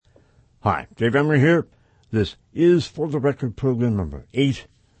Hi, Dave Emery here. This is For the Record program number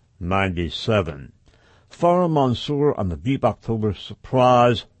 897. Fara Mansoor on the Deep October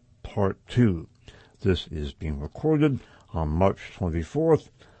Surprise, Part 2. This is being recorded on March 24th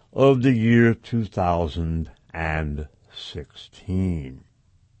of the year 2016.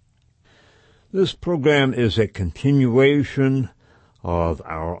 This program is a continuation of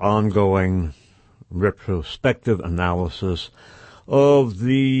our ongoing retrospective analysis of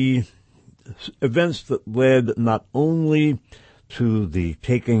the events that led not only to the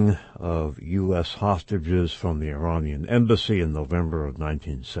taking of U.S. hostages from the Iranian embassy in November of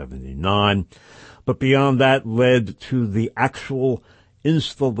 1979, but beyond that led to the actual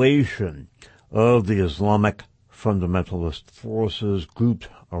installation of the Islamic fundamentalist forces grouped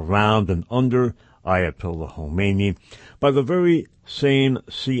around and under Ayatollah Khomeini by the very same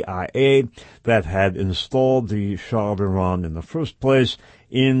CIA that had installed the Shah of Iran in the first place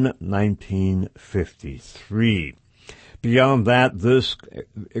in 1953. Beyond that, this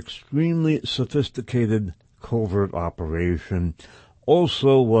extremely sophisticated covert operation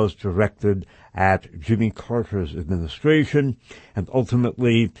also was directed at Jimmy Carter's administration and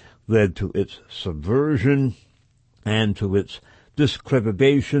ultimately led to its subversion and to its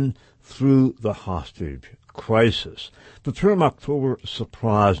discreditation through the hostage crisis. The term October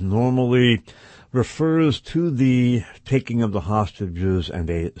Surprise normally refers to the taking of the hostages and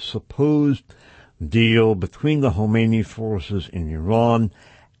a supposed deal between the Khomeini forces in Iran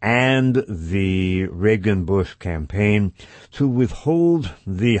and the Reagan-Bush campaign to withhold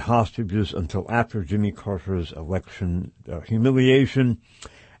the hostages until after Jimmy Carter's election humiliation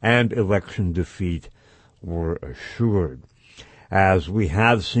and election defeat were assured. As we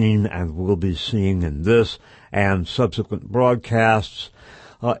have seen and will be seeing in this and subsequent broadcasts,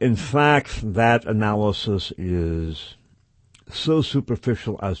 in fact, that analysis is so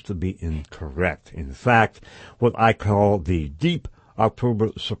superficial as to be incorrect. In fact, what I call the deep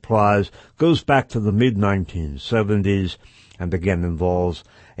October surprise goes back to the mid-1970s and again involves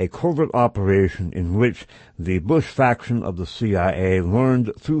a covert operation in which the Bush faction of the CIA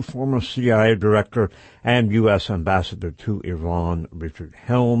learned through former CIA director and U.S. ambassador to Iran, Richard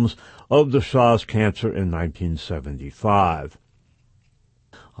Helms, of the Shah's cancer in 1975.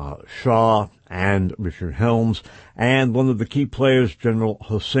 Shah and Richard Helms, and one of the key players, General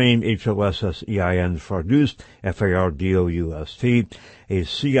Hossein HLSSEIN Fardoust, Fardoust, a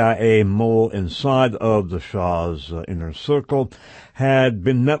CIA mole inside of the Shah's inner circle, had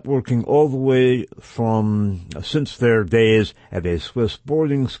been networking all the way since their days at a Swiss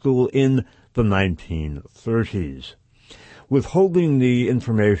boarding school in the 1930s. Withholding the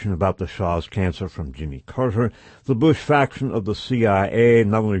information about the Shah's cancer from Jimmy Carter, the Bush faction of the CIA,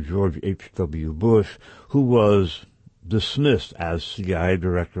 not only George H.W. Bush, who was dismissed as CIA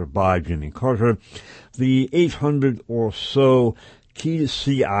director by Jimmy Carter, the 800 or so key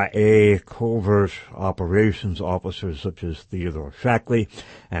CIA covert operations officers such as Theodore Shackley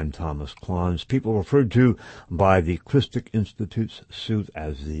and Thomas Klein's, people referred to by the Christic Institute's suit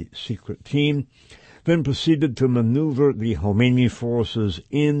as the Secret Team, then proceeded to maneuver the Khomeini forces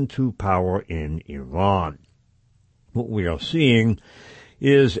into power in Iran. What we are seeing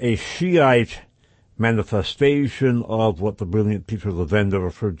is a Shiite manifestation of what the brilliant Peter Levenda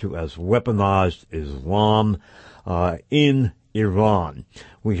referred to as weaponized Islam in Iran.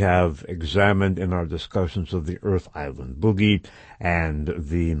 We have examined in our discussions of the Earth Island Boogie and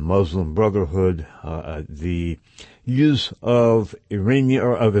the Muslim Brotherhood the use of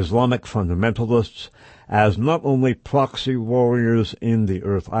Islamic fundamentalists as not only proxy warriors in the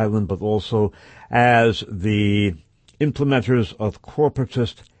Earth Island, but also as the implementers of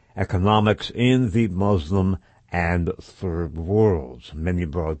corporatist economics in the Muslim and Third Worlds. Many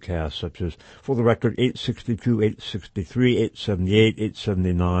broadcasts such as, for the record, 862, 863, 878,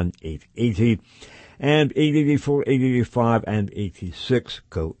 879, 880, and 884, 885, and 86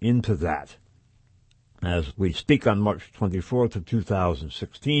 go into that. As we speak on March 24th of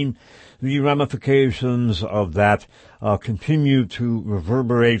 2016, the ramifications of that continue to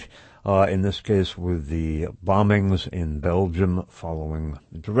reverberate, in this case with the bombings in Belgium following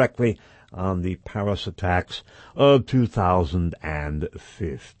directly on the Paris attacks of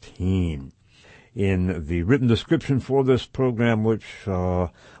 2015. In the written description for this program, which will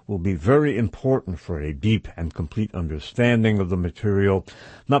be very important for a deep and complete understanding of the material,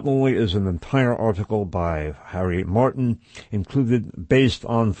 not only is an entire article by Harry Martin included based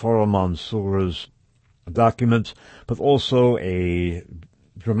on Fara Mansoor's documents, but also a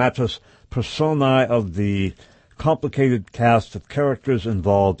dramatis personae of the complicated cast of characters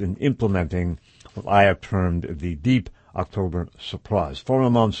involved in implementing what I have termed the deep October Surprise. Fara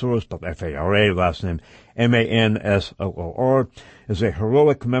Mansoor, spelled F-A-R-A, last name M-A-N-S-O-O-R, is a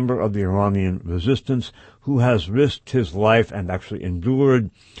heroic member of the Iranian resistance who has risked his life and actually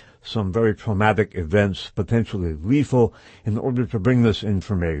endured some very traumatic events, potentially lethal, in order to bring this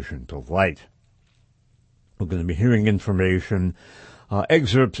information to light. We're going to be hearing information,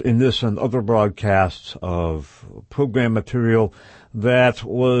 excerpts in this and other broadcasts of program material that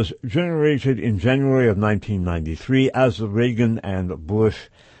was generated in January of 1993 as the Reagan and Bush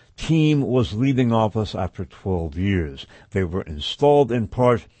team was leaving office after 12 years. They were installed in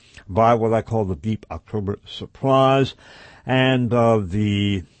part by what I call the Deep October Surprise, and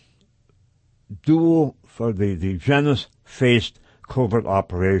the Janus-faced covert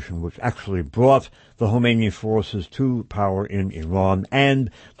operation, which actually brought the Khomeini forces to power in Iran and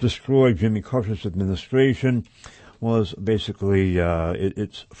destroyed Jimmy Carter's administration, was basically,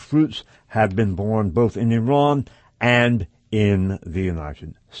 its fruits had been born both in Iran and in the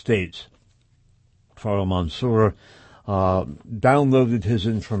United States. Fara Mansoor downloaded his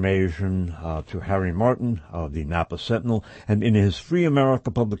information to Harry Martin of the Napa Sentinel, and in his Free America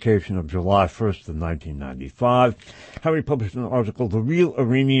publication of July 1st of 1995, Harry published an article, The Real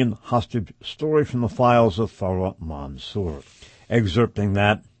Iranian Hostage Story from the Files of Fara Mansoor, excerpting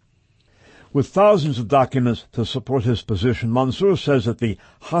that. With thousands of documents to support his position, Mansoor says that the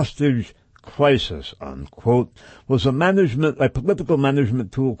hostage crisis, unquote, was a political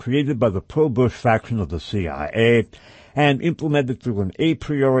management tool created by the pro-Bush faction of the CIA and implemented through an a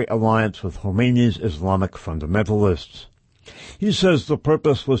priori alliance with Khomeini's Islamic fundamentalists. He says the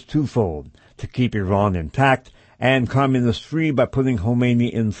purpose was twofold: to keep Iran intact and communist-free by putting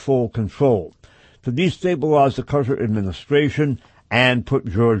Khomeini in full control, to destabilize the Carter administration and put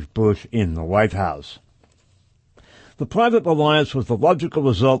George Bush in the White House. The private alliance was the logical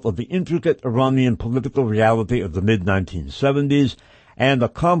result of the intricate Iranian political reality of the mid-1970s and a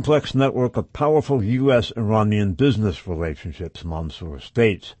complex network of powerful U.S.-Iranian business relationships, Mansoor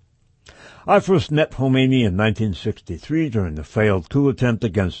states. I first met Khomeini in 1963 during the failed coup attempt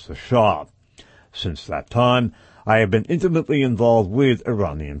against the Shah. Since that time, I have been intimately involved with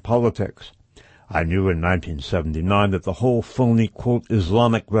Iranian politics. I knew in 1979 that the whole phony, quote,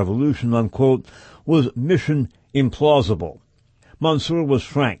 Islamic revolution, unquote, was mission implausible. Mansoor was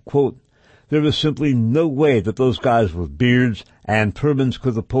frank, quote, there is simply no way that those guys with beards and turbans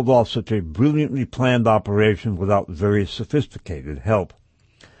could have pulled off such a brilliantly planned operation without very sophisticated help.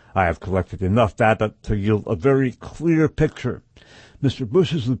 I have collected enough data to yield a very clear picture. Mr.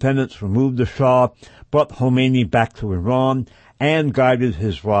 Bush's lieutenants removed the Shah, brought Khomeini back to Iran, and guided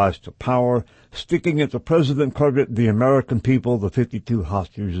his rise to power, sticking it to President Carter, the American people, the 52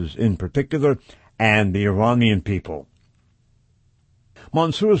 hostages in particular, and the Iranian people.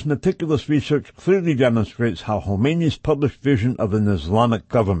 Mansour's meticulous research clearly demonstrates how Khomeini's published vision of an Islamic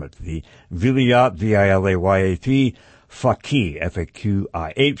government, the Vilayat, V-I-L-A-Y-A-T, Faqih,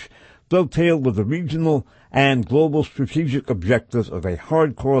 F-A-Q-I-H, dovetailed with the regional and global strategic objectives of a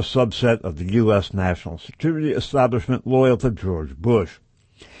hardcore subset of the U.S. national security establishment loyal to George Bush.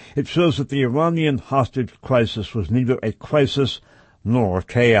 It shows that the Iranian hostage crisis was neither a crisis nor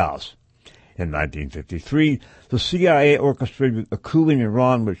chaos. In 1953, the CIA orchestrated a coup in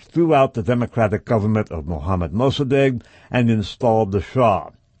Iran which threw out the democratic government of Mohammad Mossadegh and installed the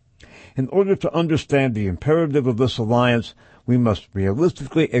Shah. In order to understand the imperative of this alliance, we must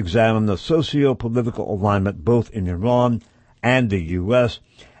realistically examine the socio-political alignment both in Iran and the U.S.,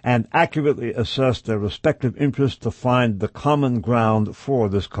 and accurately assess their respective interests to find the common ground for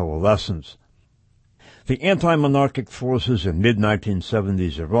this coalescence. The anti-monarchic forces in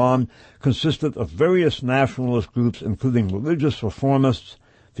mid-1970s Iran consisted of various nationalist groups including religious reformists,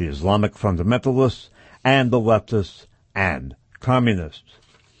 the Islamic fundamentalists, and the leftists and communists.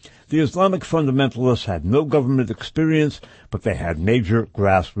 The Islamic fundamentalists had no government experience, but they had major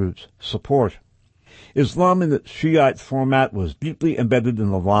grassroots support. Islam in its Shiite format was deeply embedded in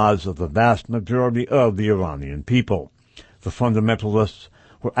the lives of the vast majority of the Iranian people. The fundamentalists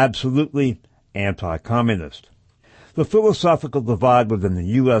were absolutely anti-communist. The philosophical divide within the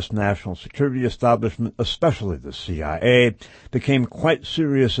U.S. national security establishment, especially the CIA, became quite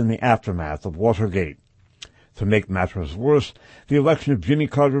serious in the aftermath of Watergate. To make matters worse, the election of Jimmy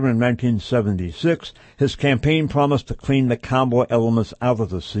Carter in 1976, his campaign promised to clean the cowboy elements out of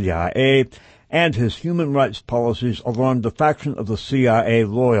the CIA, and his human rights policies alarmed the faction of the CIA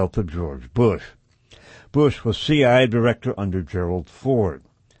loyal to George Bush. Bush was CIA director under Gerald Ford.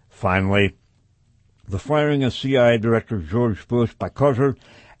 Finally, the firing of CIA Director George Bush by Carter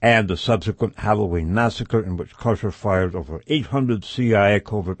and the subsequent Halloween massacre in which Carter fired over 800 CIA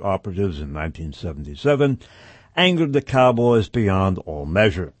covert operatives in 1977 angered the Cowboys beyond all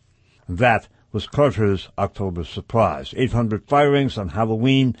measure. That was Carter's October surprise, 800 firings on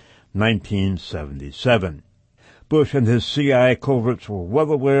Halloween 1977. Bush and his CIA coverts were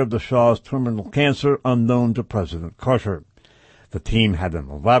well aware of the Shah's terminal cancer unknown to President Carter. The team had an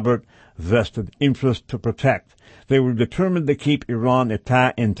elaborate, vested interest to protect. They were determined to keep Iran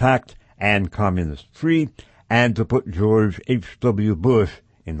intact and communist-free, and to put George H.W. Bush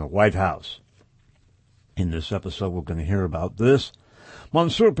in the White House. In this episode, we're going to hear about this.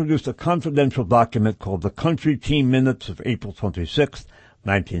 Mansoor produced a confidential document called the Country Team Minutes of April 26,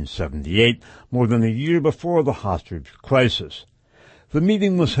 1978, more than a year before the hostage crisis. The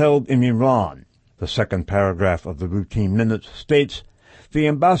meeting was held in Iran. The second paragraph of the routine minutes states, "The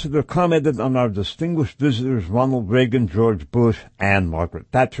ambassador commented on our distinguished visitors Ronald Reagan, George Bush, and Margaret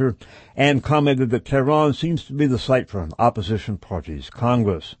Thatcher, and commented that Tehran seems to be the site for an opposition party's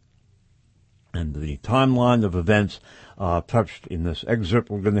Congress." And the timeline of events touched in this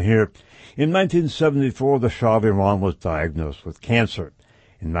excerpt we're going to hear. In 1974, the Shah of Iran was diagnosed with cancer.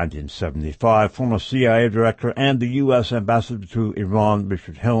 In 1975, former CIA director and the U.S. ambassador to Iran,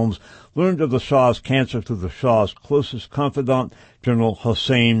 Richard Helms, learned of the Shah's cancer through the Shah's closest confidant, General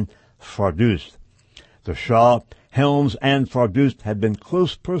Hossein Fardoost. The Shah, Helms, and Fardoost had been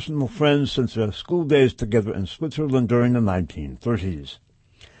close personal friends since their school days together in Switzerland during the 1930s.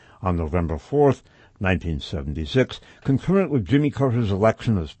 On November 4th, 1976, concurrent with Jimmy Carter's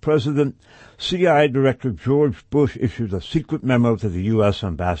election as president, CIA Director George Bush issued a secret memo to the U.S.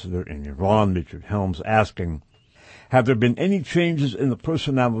 ambassador in Iran, Richard Helms, asking, "Have there been any changes in the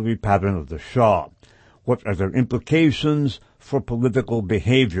personality pattern of the Shah? What are their implications for political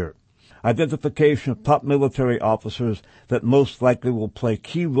behavior? Identification of top military officers that most likely will play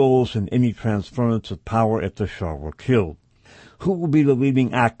key roles in any transference of power if the Shah were killed. Who will be the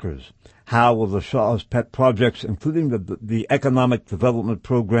leading actors? How will the Shah's pet projects, including the economic development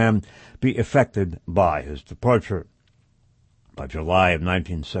program, be affected by his departure?" By July of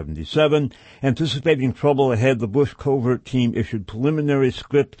 1977, anticipating trouble ahead, the Bush covert team issued preliminary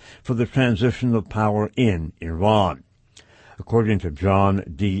script for the transition of power in Iran. According to John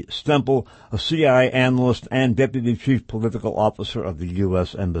D. Stemple, a CIA analyst and deputy chief political officer of the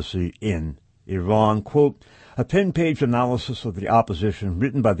U.S. Embassy in Iran, quote, "A 10-page analysis of the opposition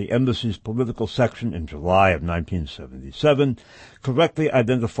written by the embassy's political section in July of 1977 correctly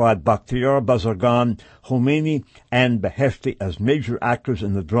identified Bakhtiar Bazargan, Khomeini, and Beheshti as major actors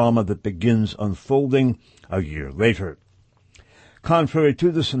in the drama that begins unfolding a year later." Contrary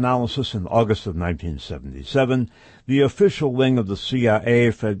to this analysis, in August of 1977, the official wing of the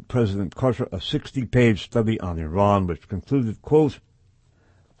CIA fed President Carter a 60-page study on Iran, which concluded, quote,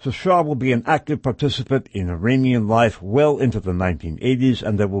 "The Shah will be an active participant in Iranian life well into the 1980s,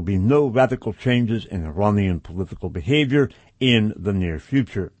 and there will be no radical changes in Iranian political behavior in the near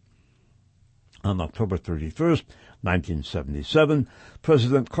future." On October 31st, 1977,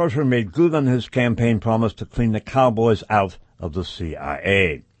 President Carter made good on his campaign promise to clean the Cowboys out of the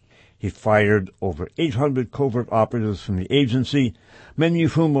CIA. He fired over 800 covert operatives from the agency, many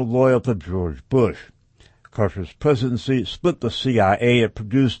of whom were loyal to George Bush. Carter's presidency split the CIA it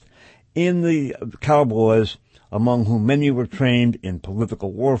produced in the Cowboys, among whom many were trained in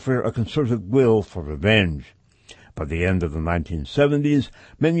political warfare, a concerted will for revenge. By the end of the 1970s,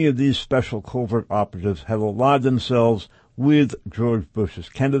 many of these special covert operatives had allied themselves with George Bush's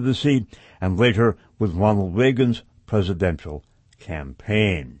candidacy and later with Ronald Reagan's presidential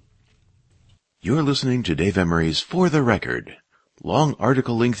campaign. You're listening to Dave Emery's For the Record. Long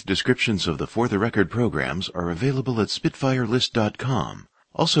article-length descriptions of the For the Record programs are available at SpitfireList.com,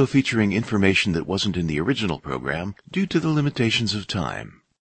 also featuring information that wasn't in the original program due to the limitations of time.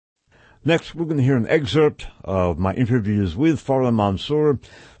 Next, we're going to hear an excerpt of my interviews with Fara Mansoor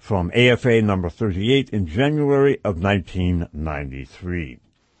from AFA number 38 in January of 1993.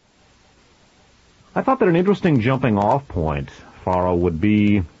 I thought that an interesting jumping-off point, Fara, would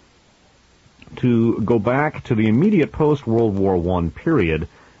be to go back to the immediate post-World War I period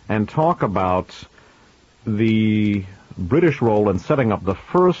and talk about the British role in setting up the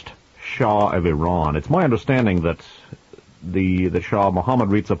first Shah of Iran. It's my understanding that the Shah, Mohammad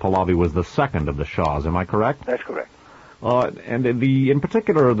Reza Pahlavi, was the second of the Shahs. Am I correct? That's correct. And in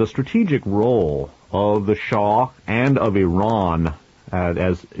particular, the strategic role of the Shah and of Iran,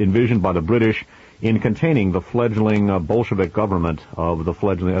 as envisioned by the British, in containing the fledgling Bolshevik government of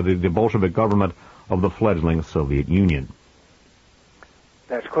the Bolshevik government of the fledgling Soviet Union.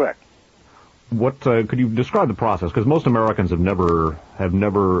 That's correct. What could you describe the process? Because most Americans have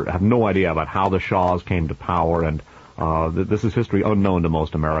no idea about how the Shahs came to power and This is history unknown to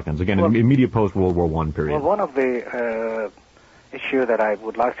most Americans. Again, immediate post-World War I period. Well, one of the issue that I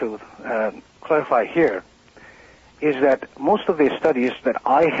would like to clarify here is that most of the studies that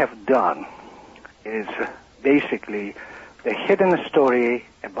I have done is basically the hidden story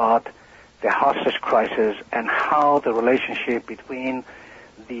about the hostage crisis and how the relationship between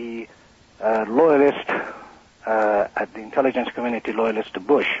the loyalist, at the intelligence community loyalist to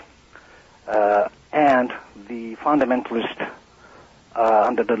Bush, and the fundamentalist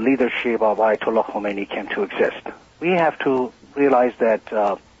under the leadership of Ayatollah Khomeini came to exist. We have to realize that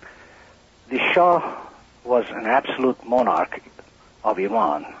the Shah was an absolute monarch of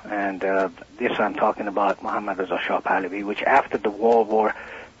Iran, and this I'm talking about Mohammad Reza Shah Pahlavi, which after the World War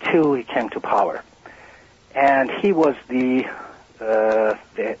II he came to power. And he was the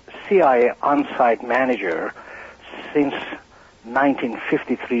CIA on-site manager since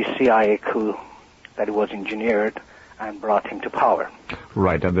 1953 CIA coup that was engineered and brought him to power.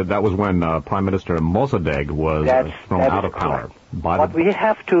 Right, and that was when Prime Minister Mossadegh was thrown out of power. What we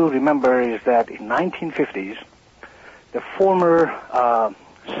have to remember is that in 1950s, the former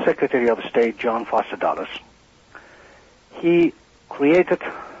Secretary of State, John Foster Dulles, he created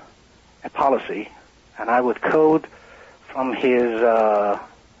a policy, and I would quote from his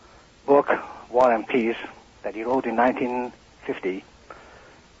book, War and Peace, that he wrote in 1950.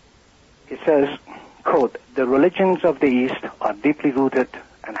 It says, quote, "The religions of the East are deeply rooted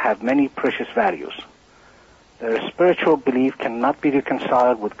and have many precious values. Their spiritual belief cannot be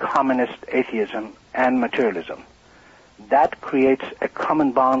reconciled with communist atheism and materialism. That creates a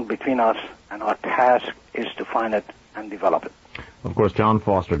common bond between us, and our task is to find it and develop it." Of course, John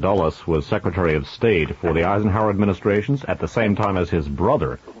Foster Dulles was Secretary of State for the Eisenhower administrations at the same time as his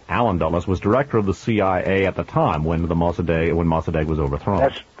brother, Allen Dulles, was director of the CIA at the time when Mossadegh was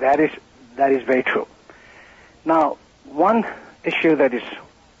overthrown. That is very true. Now, one issue that is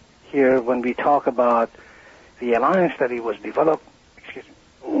here when we talk about the alliance that was developed,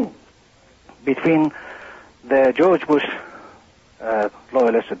 between the George Bush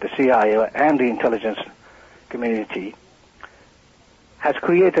loyalists at the CIA and the intelligence community, has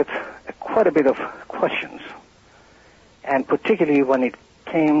created quite a bit of questions, and particularly when it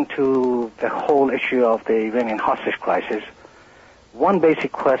came to the whole issue of the Iranian hostage crisis, one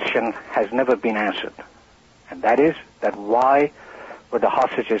basic question has never been answered, and that is that why were the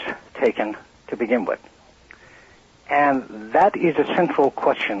hostages taken to begin with? And that is a central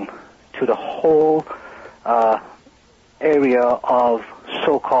question to the whole area of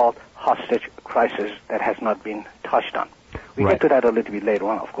so-called hostage crisis that has not been touched on. We get to that a little bit later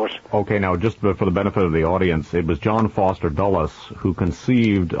on, of course. Okay, now just for the benefit of the audience, it was John Foster Dulles who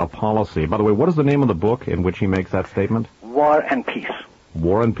conceived a policy. By the way, what is the name of the book in which he makes that statement? War and Peace.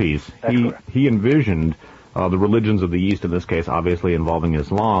 War and Peace. That's correct. He envisioned the religions of the East, in this case obviously involving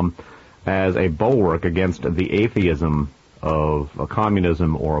Islam, as a bulwark against the atheism of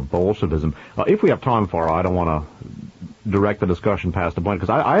communism or Bolshevism. If we have time, Fara, I don't want to direct the discussion past the point,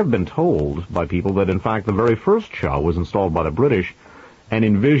 because I have been told by people that, in fact, the very first Shah was installed by the British and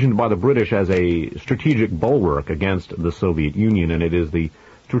envisioned by the British as a strategic bulwark against the Soviet Union, and it is the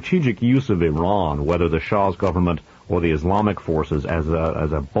strategic use of Iran, whether the Shah's government or the Islamic forces, as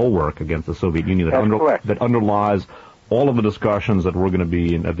a bulwark against the Soviet Union that underlies all of the discussions that we're going to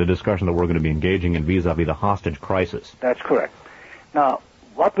be engaging in vis-a-vis the hostage crisis. That's correct. Now,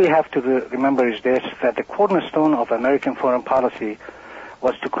 what we have to remember is this, that the cornerstone of American foreign policy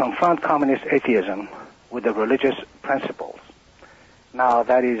was to confront communist atheism with the religious principles. Now,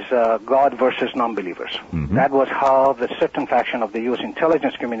 that is God versus non-believers. Mm-hmm. That was how the certain faction of the U.S.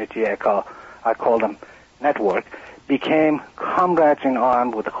 intelligence community, I call them network, became comrades in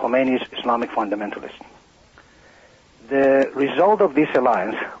arms with the Khomeini's Islamic fundamentalists. The result of this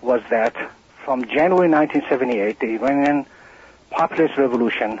alliance was that from January 1978, the Iranian populist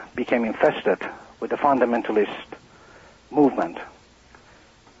revolution became infested with the fundamentalist movement,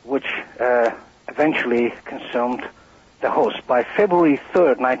 which eventually consumed the host. By February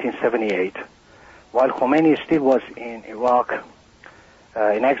 3rd, 1978, while Khomeini still was in Iraq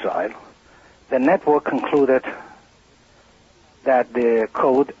in exile, the network concluded that the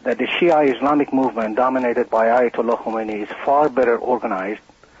Shia Islamic movement dominated by Ayatollah Khomeini is far better organized,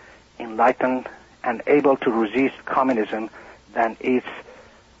 enlightened, and able to resist communism than its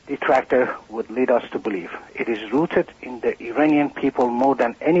detractor would lead us to believe. It is rooted in the Iranian people more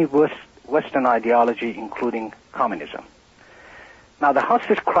than any Western ideology, including communism. Now, the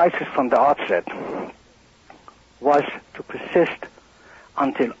hostage crisis from the outset was to persist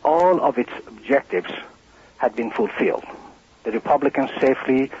until all of its objectives had been fulfilled. The Republicans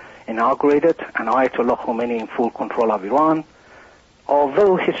safely inaugurated an Ayatollah Khomeini in full control of Iran.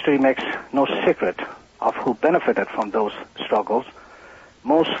 Although history makes no secret of who benefited from those struggles,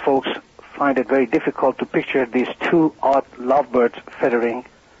 most folks find it very difficult to picture these two odd lovebirds feathering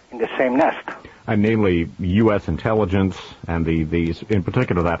in the same nest. And namely, U.S. intelligence and the in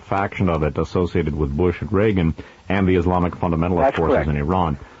particular that faction of it associated with Bush and Reagan and the Islamic fundamentalist forces in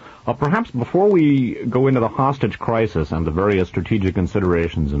Iran. Perhaps before we go into the hostage crisis and the various strategic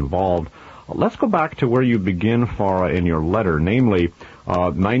considerations involved, let's go back to where you begin, Fara, in your letter, namely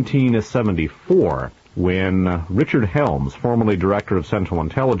 1974, when Richard Helms, formerly Director of Central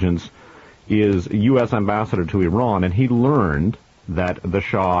Intelligence, is U.S. Ambassador to Iran, and he learned that the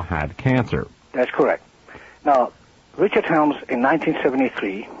Shah had cancer. That's correct. Now, Richard Helms in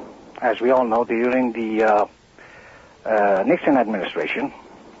 1973, as we all know, during the Nixon administration,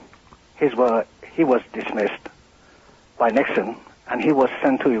 he was dismissed by Nixon, and he was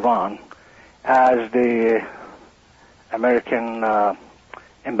sent to Iran as the American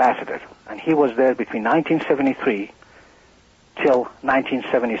ambassador. And he was there between 1973 till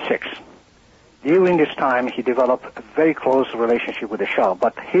 1976. During this time, he developed a very close relationship with the Shah,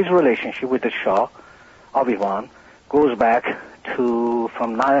 but his relationship with the Shah of Iran goes back to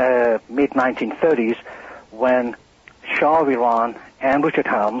from mid-1930s, when Shah of Iran and Richard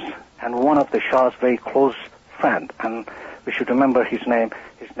Helms and one of the Shah's very close friend, and we should remember his name.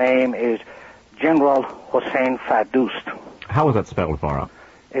 His name is General Hossein Fardoost. How is that spelled, Fara?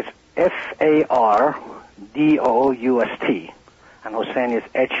 It's F-A-R-D-O-U-S-T, and Hossein is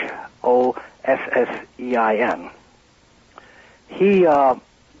H-O-S-S-E-I-N. He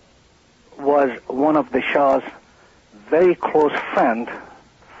was one of the Shah's very close friend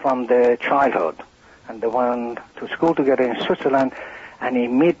from their childhood, and they went to school together in Switzerland. And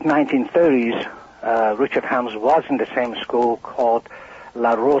in mid-1930s, Richard Helms was in the same school called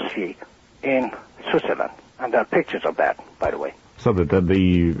La Rossi in Switzerland, and there are pictures of that, by the way. So that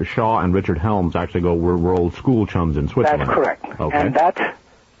the Shah and Richard Helms actually were old school chums in Switzerland. That's correct. Okay. And that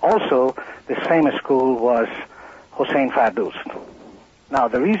also, the same school was Hossein Fardoost. Now,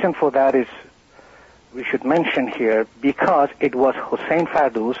 the reason for that is, we should mention here, because it was Hossein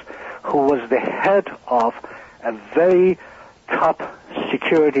Fardoost who was the head of a very top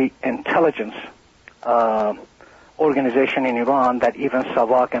security intelligence organization in Iran that even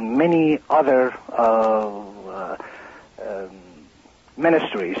Savak and many other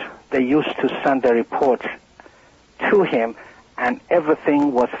ministries, they used to send their reports to him, and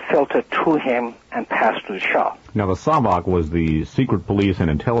everything was filtered to him and passed to the Shah. Now, the Savak was the secret police and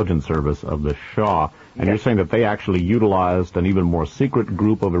intelligence service of the Shah, and You're saying that they actually utilized an even more secret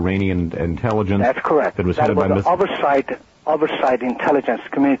group of Iranian intelligence. That's correct. That was that headed was by the oversight intelligence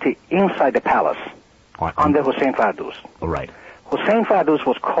community inside the palace under Hossein Fardoost. All right. Hossein Fardoost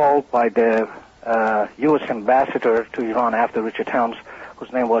was called by the U.S. ambassador to Iran after Richard Helms,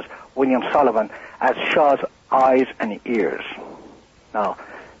 whose name was William Sullivan, as Shah's eyes and ears. Now,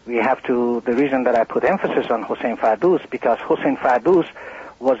 the reason that I put emphasis on Hossein Fardoost, because Hossein Fardoost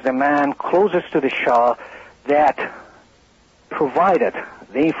was the man closest to the Shah that provided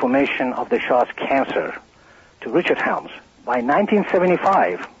the information of the Shah's cancer to Richard Helms. By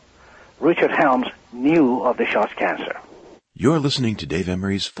 1975, Richard Helms knew of the Shah's cancer. You're listening to Dave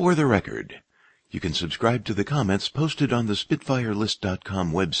Emery's For the Record. You can subscribe to the comments posted on the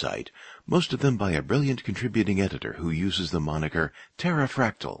SpitfireList.com website, most of them by a brilliant contributing editor who uses the moniker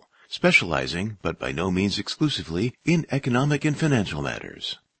Terrafractal, specializing, but by no means exclusively, in economic and financial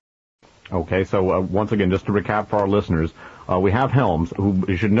matters. Okay, so once again, just to recap for our listeners, we have Helms, who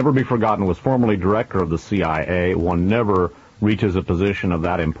should never be forgotten, was formerly director of the CIA. One never reaches a position of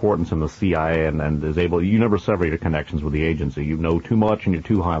that importance in the CIA and is able, you never sever your connections with the agency. You know too much and you're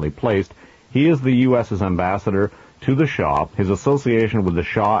too highly placed. He is the U.S.'s ambassador to the Shah. His association with the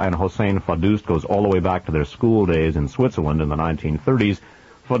Shah and Hossein Fardoost goes all the way back to their school days in Switzerland in the 1930s.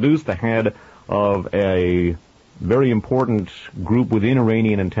 Fardoost, the head of a very important group within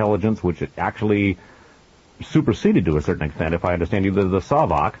Iranian intelligence, which actually superseded to a certain extent, if I understand you, the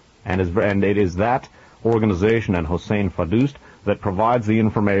Savak, and it is that organization and Hossein Fardoost that provides the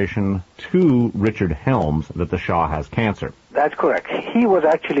information to Richard Helms that the Shah has cancer. That's correct. He was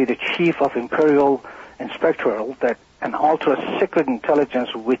actually the chief of Imperial Inspectorate, that an ultra-secret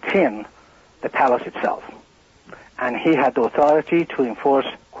intelligence within the palace itself. And he had the authority to enforce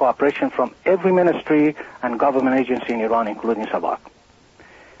cooperation from every ministry and government agency in Iran, including Savak.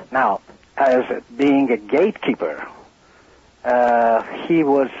 Now, as being a gatekeeper, he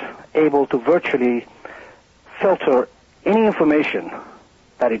was able to virtually filter any information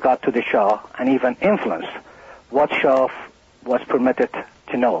that he got to the Shah and even influence what Shah was permitted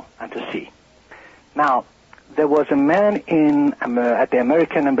to know and to see. Now, there was a man at the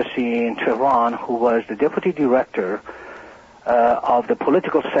American Embassy in Tehran who was the deputy director of the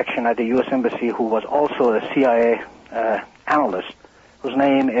political section at the U.S. Embassy, who was also a CIA analyst, whose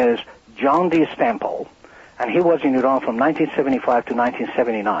name is John D. Stample, and he was in Iran from 1975 to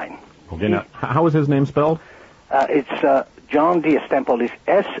 1979. Okay, now, how is his name spelled? It's John D. Stample. It's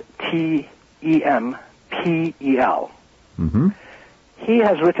Stempel. Mm-hmm. He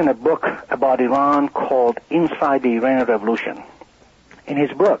has written a book about Iran called Inside the Iranian Revolution. In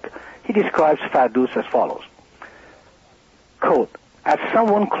his book, he describes Fardous as follows. Quote, as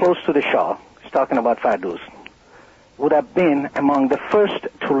someone close to the Shah, he's talking about Fardous, would have been among the first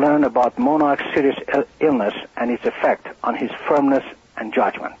to learn about monarch's serious illness and its effect on his firmness and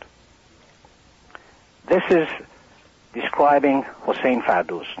judgment. This is describing Hossein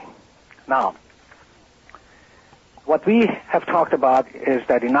Fardous. Now, what we have talked about is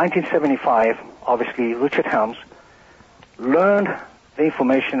that in 1975, obviously, Richard Helms learned the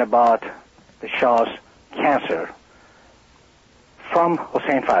information about the Shah's cancer from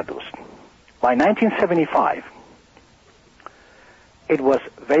Hossein Fardous. By 1975, it was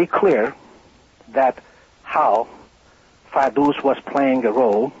very clear that how Fardous was playing a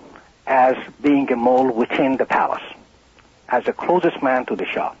role as being a mole within the palace, as the closest man to the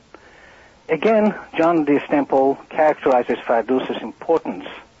Shah. Again, John D. Stample characterizes Fardous's importance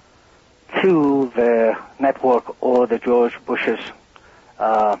to the network or the George Bush's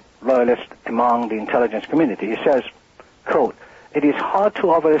loyalists among the intelligence community. He says, quote, it is hard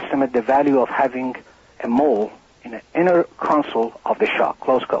to overestimate the value of having a mole in the inner council of the Shah,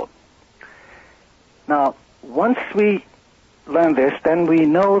 close quote. Now, once we learn this, then we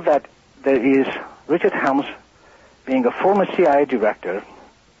know that there is Richard Helms being a former CIA director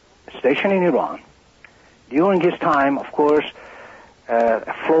stationed in Iran. During his time, of course,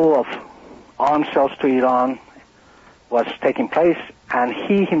 a flow of arms cells to Iran was taking place, and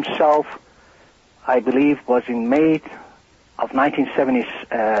he himself, I believe, was in May of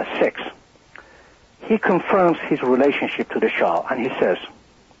 1976. He confirms his relationship to the Shah, and he says,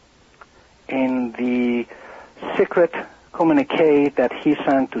 in the secret communique that he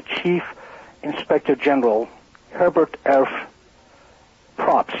sent to Chief Inspector General Herbert F.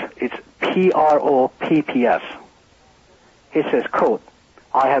 Props, it's Propps. He says, quote,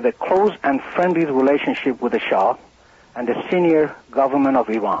 I have a close and friendly relationship with the Shah and the senior government of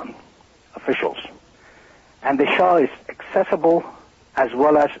Iran officials. And the Shah is accessible as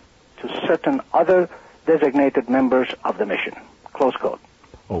well as to certain other designated members of the mission. Close quote.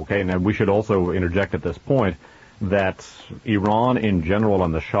 Okay, now we should also interject at this point that Iran in general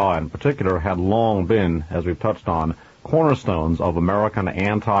and the Shah in particular had long been, as we've touched on, cornerstones of American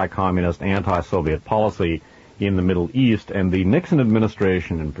anti-communist, anti-Soviet policy in the Middle East, and the Nixon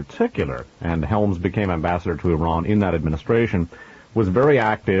administration in particular, and Helms became ambassador to Iran in that administration, was very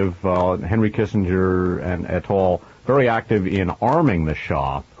active, Henry Kissinger and et al., very active in arming the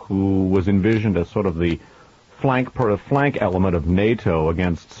Shah, who was envisioned as sort of the flank element of NATO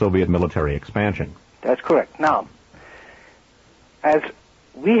against Soviet military expansion. That's correct. Now, as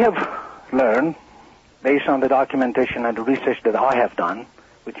we have learned, based on the documentation and the research that I have done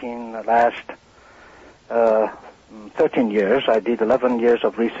within the last 13 years, I did 11 years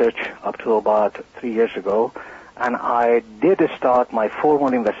of research up to about 3 years ago, and I did start my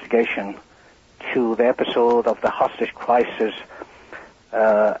formal investigation to the episode of the hostage crisis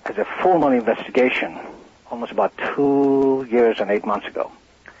as a formal investigation almost about 2 years and 8 months ago.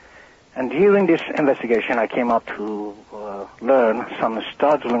 And during this investigation, I came up to learn some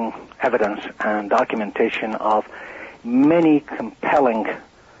startling evidence and documentation of many compelling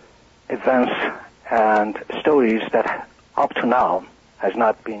events and stories that up to now has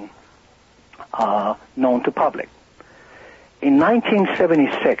not been known to public. In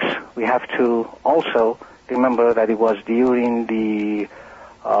 1976, we have to also remember that it was during the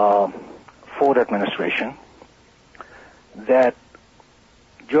Ford administration that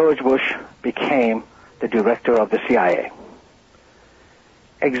George Bush became the director of the CIA.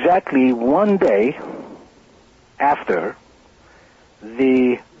 Exactly one day after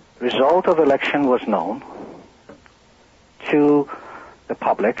the result of election was known to the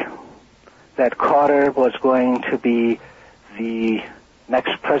public, that Carter was going to be the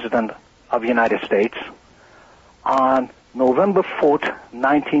next president of the United States, on November 4th,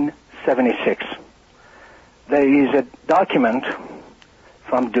 1976, there is a document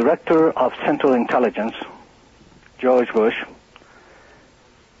from Director of Central Intelligence, George Bush,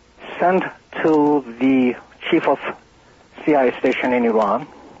 sent to the Chief of CIA station in Iran,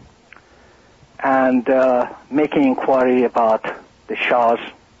 and making inquiry about the Shah's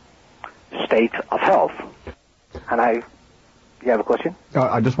state of health. And you have a question?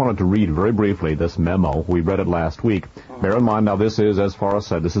 I just wanted to read very briefly this memo. We read it last week. Bear in mind, now this is, as Fara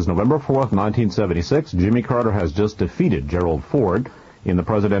said, this is November 4th, 1976. Jimmy Carter has just defeated Gerald Ford in the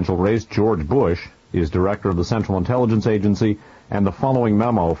presidential race. George Bush is director of the Central Intelligence Agency, and the following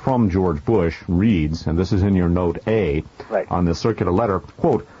memo from George Bush reads, and this is in your note A on this circular letter,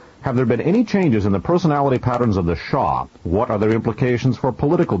 quote, have there been any changes in the personality patterns of the Shah? What are their implications for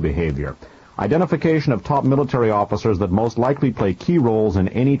political behavior? Identification of top military officers that most likely play key roles in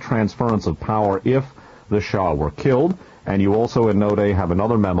any transference of power if the Shah were killed. And you also in note A have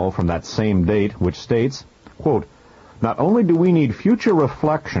another memo from that same date which states, quote, not only do we need future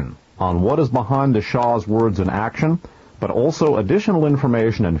reflection on what is behind the Shah's words and action, but also additional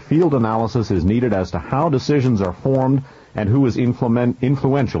information and field analysis is needed as to how decisions are formed and who is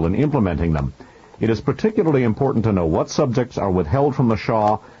influential in implementing them. It is particularly important to know what subjects are withheld from the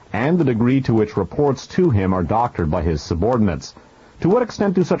Shah and the degree to which reports to him are doctored by his subordinates. To what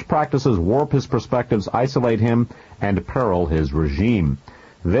extent do such practices warp his perspectives, isolate him, and peril his regime?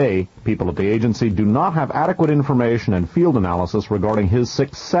 They, people at the agency, do not have adequate information and field analysis regarding his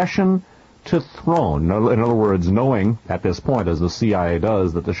succession to throne. In other words, knowing at this point, as the CIA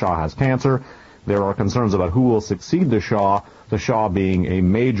does, that the Shah has cancer, there are concerns about who will succeed the Shah being a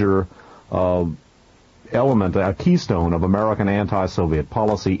major element, a keystone of American anti-Soviet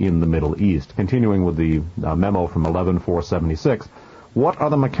policy in the Middle East. Continuing with the memo from 11/4/76, what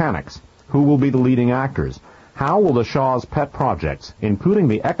are the mechanics? Who will be the leading actors? How will the Shah's pet projects, including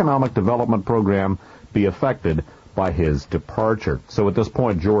the economic development program, be affected by his departure? So at this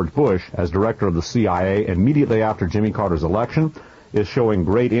point, George Bush, as director of the CIA, immediately after Jimmy Carter's election, is showing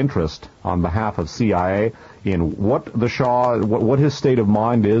great interest on behalf of CIA in what the Shah, what his state of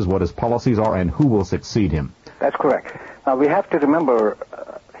mind is, what his policies are, and who will succeed him. That's correct. Now, we have to remember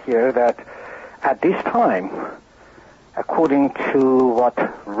here that at this time, according to what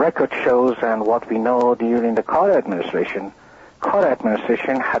record shows and what we know during the Carter administration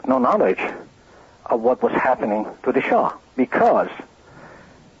had no knowledge of what was happening to the Shah, because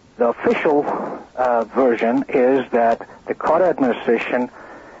the official version is that the Carter administration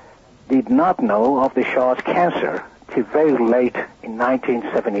did not know of the Shah's cancer till very late in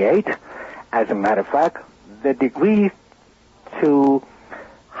 1978. As a matter of fact, the degree to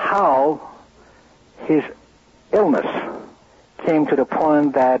how his illness came to the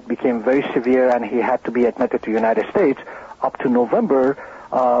point that became very severe and he had to be admitted to the United States up to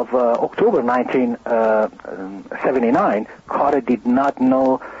October 1979, Carter did not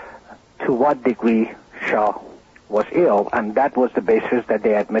know to what degree Shah was ill, and that was the basis that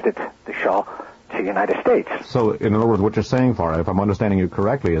they admitted the Shah to the United States. So, in other words, what you're saying, Fara, if I'm understanding you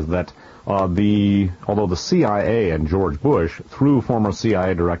correctly, is that although the CIA and George Bush, through former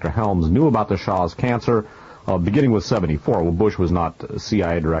CIA Director Helms, knew about the Shah's cancer beginning with 74. Well, Bush was not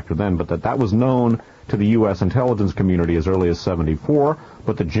CIA director then, but that was known to the U.S. intelligence community as early as 74,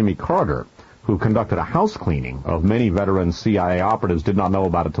 but that Jimmy Carter, who conducted a house cleaning of many veteran CIA operatives, did not know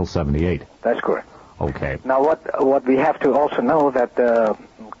about it till 78. That's correct. Okay. Now, what we have to also know that the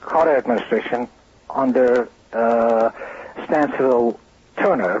Carter administration, under Stansfield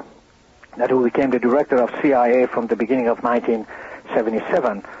Turner, who became the director of CIA from the beginning of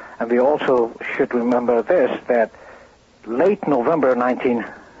 1977, and we also should remember this, that late November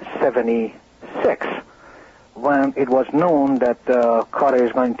 1976, when it was known that Carter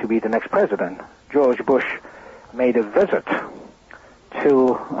is going to be the next president, George Bush made a visit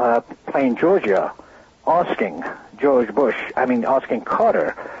to Plain, Georgia, asking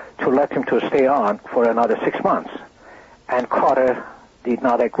Carter to let him to stay on for another 6 months. And Carter did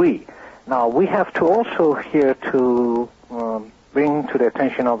not agree. Now, we have to also here to bring to the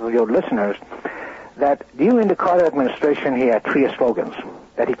attention of your listeners that during the Carter administration, he had 3 slogans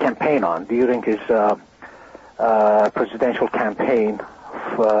that he campaigned on during his presidential campaign.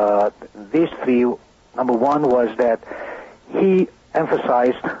 These 3, number 1 was that he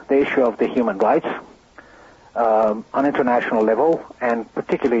emphasized the issue of the human rights on international level, and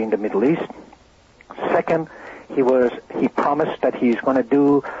particularly in the Middle East. Second, he promised that he's going to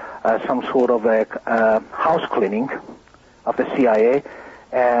do some sort of a house cleaning of the CIA,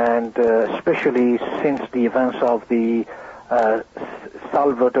 and especially since the events of the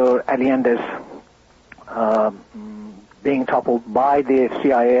Salvador Allende's being toppled by the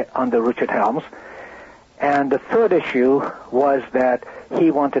CIA under Richard Helms. And the third issue was that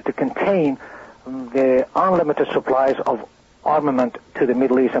he wanted to contain the unlimited supplies of armament to the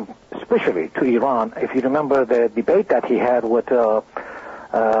Middle East, and especially to Iran. If you remember the debate that he had with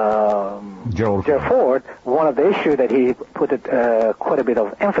Gerald Ford, one of the issues that he put quite a bit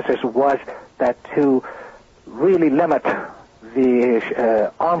of emphasis was that to really limit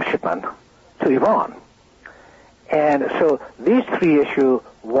the arms shipment to Iran. And so these three issues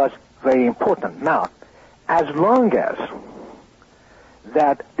was very important. Now, as long as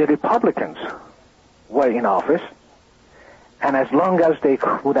that the Republicans were in office, and as long as they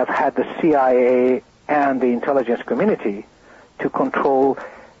would have had the CIA and the intelligence community to control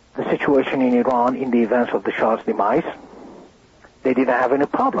the situation in Iran in the events of the Shah's demise, they didn't have any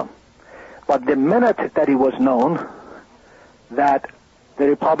problem. But the minute that it was known that the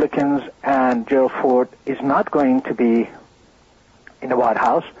Republicans and Gerald Ford is not going to be in the White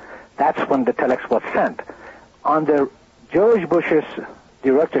House, that's when the telex was sent. Under George Bush's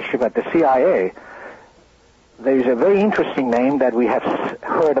directorship at the CIA, there is a very interesting name that we have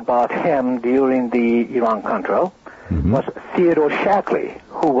heard about him during the Iran-Contra, was Theodore Shackley,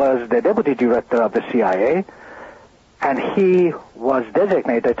 who was the deputy director of the CIA, and he was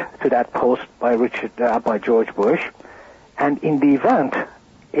designated to that post by George Bush. And in the event,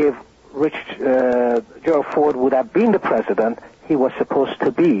 if Gerald Ford would have been the president, he was supposed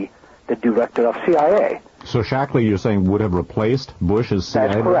to be the director of CIA. So Shackley, you're saying, would have replaced Bush as CIA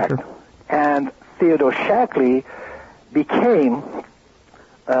That's correct. director? And Theodore Shackley became,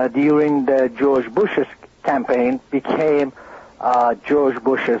 during the George Bush's campaign, became George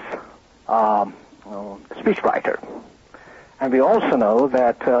Bush's speechwriter. And we also know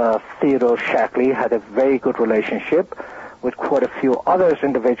that Theodore Shackley had a very good relationship with quite a few other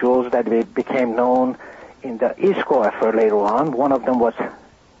individuals that became known in the ISCO effort later on. One of them was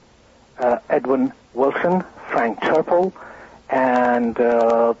Edwin Wilson, Frank Turple, and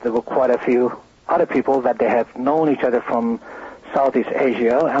there were quite a few other people that they have known each other from Southeast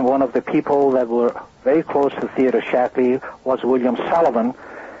Asia. And one of the people that were very close to Theodore Shackley was William Sullivan,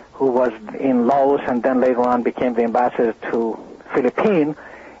 who was in Laos and then later on became the ambassador to Philippines.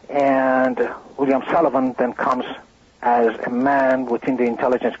 And William Sullivan then comes as a man within the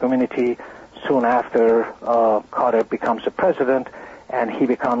intelligence community soon after Carter becomes the president, and he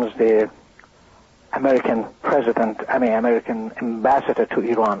becomes the American ambassador to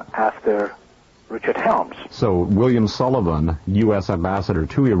Iran after Richard Helms. So William Sullivan, U.S. ambassador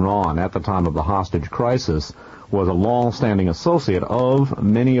to Iran at the time of the hostage crisis, was a long-standing associate of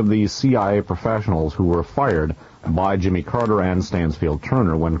many of these CIA professionals who were fired by Jimmy Carter and Stansfield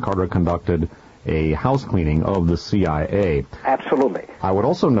Turner when Carter conducted a house cleaning of the CIA. Absolutely. I would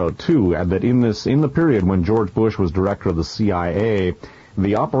also note, too, that in the period when George Bush was director of the CIA,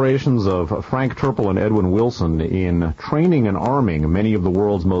 the operations of Frank Turple and Edwin Wilson in training and arming many of the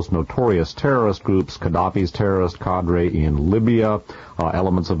world's most notorious terrorist groups, Gaddafi's terrorist cadre in Libya,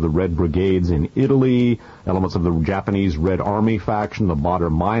 elements of the Red Brigades in Italy, elements of the Japanese Red Army faction, the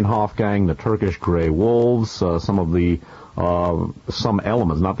Baader-Meinhof gang, the Turkish Grey Wolves, some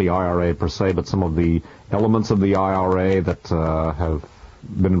elements, not the IRA per se, but some of the elements of the IRA that have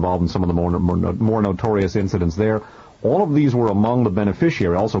been involved in some of the more notorious incidents there. All of these were among the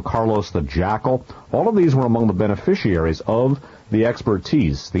beneficiaries, also Carlos the Jackal. All of these were among the beneficiaries of the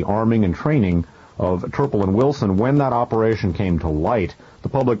expertise, the arming and training of Turple and Wilson. When that operation came to light, the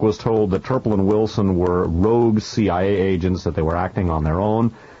public was told that Turple and Wilson were rogue CIA agents, that they were acting on their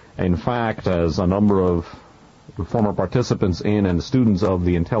own. In fact, as a number of former participants in and students of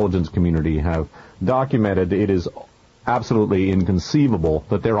the intelligence community have documented, it is absolutely inconceivable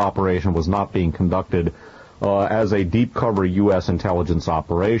that their operation was not being conducted as a deep cover U.S. intelligence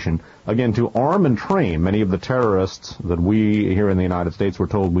operation, again, to arm and train many of the terrorists that we here in the United States were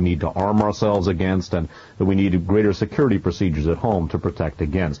told we need to arm ourselves against, and that we need greater security procedures at home to protect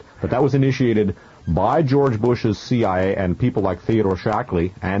against. But that was initiated by George Bush's CIA and people like Theodore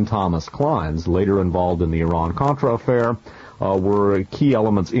Shackley and Thomas Clines, later involved in the Iran-Contra affair, were key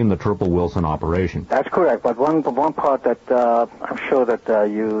elements in the Turple-Wilson operation. That's correct, but one part that I'm sure that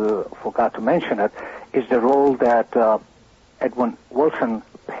you forgot to mention it is the role that Edwin Wilson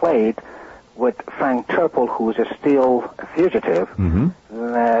played with Frank Turple, who is still a fugitive,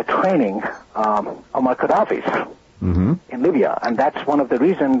 training Omar Gaddafi in Libya. And that's one of the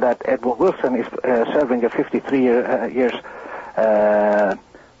reasons that Edwin Wilson is serving a 53 years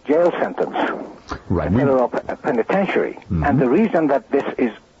jail sentence, right, federal penitentiary. And the reason that this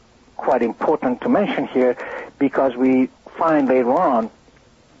is quite important to mention here, because we find later on,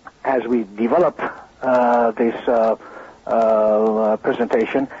 as we develop this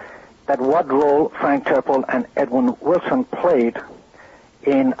presentation, that what role Frank Turple and Edwin Wilson played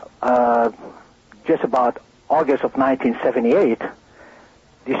in just about August of 1978,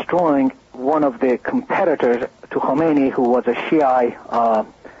 destroying one of the competitors to Khomeini, who was a Shia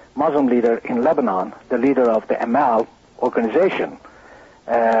Muslim leader in Lebanon, the leader of the Amal organization,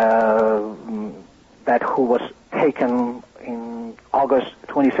 that who was taken in August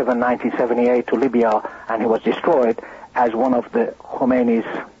 27, 1978 to Libya, and he was destroyed as one of the Khomeini's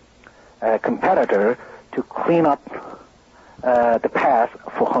competitor to clean up the path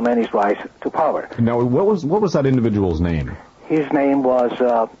for Khomeini's rise to power. Now, what was that individual's name? His name was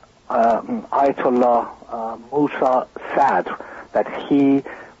Ayatollah Musa Sadr. That he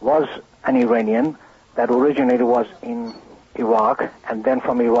was an Iranian that originated was in Iraq, and then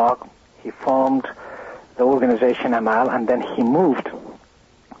from Iraq he formed the organization Amal, and then he moved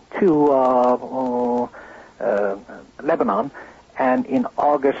to Lebanon, and in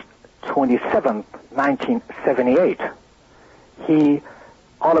August 27, 1978, he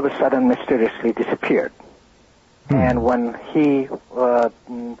all of a sudden mysteriously disappeared. And when he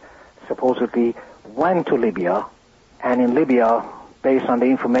supposedly went to Libya, and in Libya, based on the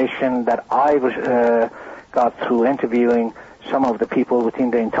information that I got through interviewing some of the people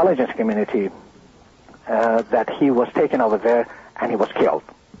within the intelligence community, that he was taken over there and he was killed.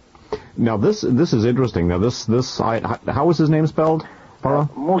 Now, this is interesting. Now, how was his name spelled, Fara?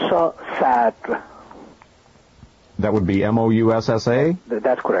 Musa Sadr. That would be M-O-U-S-S-A?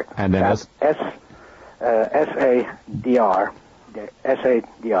 That's correct. And then S-A-D-R.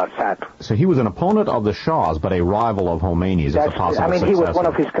 S-A-D-R, Sadr. So he was an opponent of the Shah's, but a rival of Khomeini's as a possible successor. He was one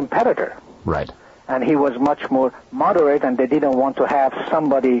of his competitors. Right. And he was much more moderate, and they didn't want to have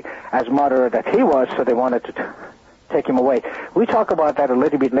somebody as moderate as he was, so they wanted to take him away. We talk about that a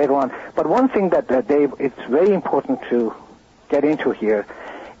little bit later on. But one thing that Dave, it's very important to get into here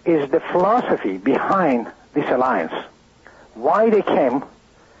is the philosophy behind this alliance. Why they came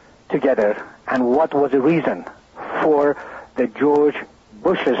together, and what was the reason for the George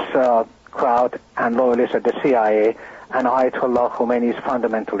Bush's crowd and loyalists at the CIA and Ayatollah Khomeini's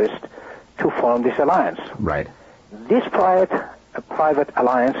fundamentalists to form this alliance. Right. This private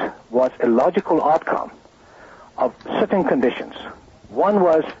alliance was a logical outcome of certain conditions. One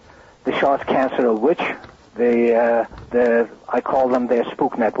was the Shah's cancer, of which I call them their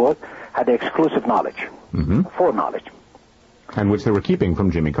spook network, had the exclusive knowledge, foreknowledge. And which they were keeping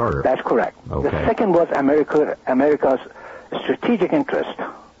from Jimmy Carter. That's correct. Okay. The second was America's strategic interest,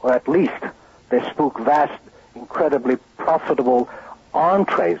 or at least they spook vast, incredibly profitable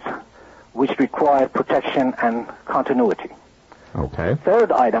entrees, which required protection and continuity. Okay.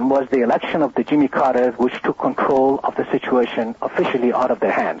 Third item was the election of the Jimmy Carter, which took control of the situation officially out of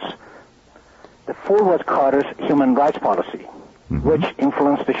their hands. The fourth was Carter's human rights policy, which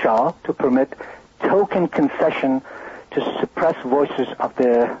influenced the Shah to permit token concession to suppress voices of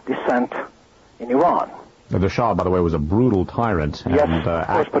the dissent in Iran. Now, the Shah, by the way, was a brutal tyrant. Yes, And,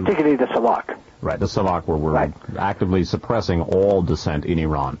 particularly the Savak. Right, the Savak were actively suppressing all dissent in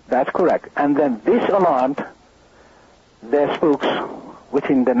Iran. That's correct. And then this alarmed their spooks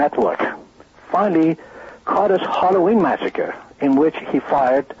within the network. Finally, Carter's Halloween massacre, in which he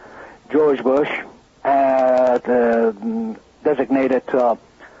fired George Bush, the designated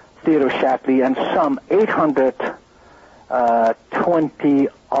Theodore Shapley, and some 820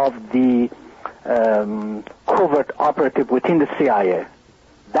 of the covert operative within the CIA.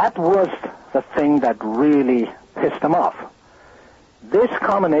 That was the thing that really pissed them off. This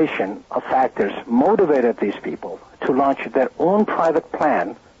combination of factors motivated these people to launch their own private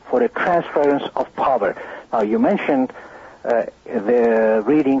plan for a transference of power. Now, you mentioned the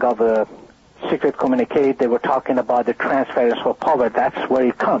reading of a secret communique. They were talking about the transference of power. That's where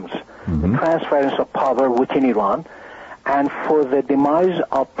it comes. The transference of power within Iran, and for the demise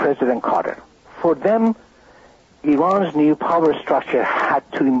of President Carter. For them, Iran's new power structure had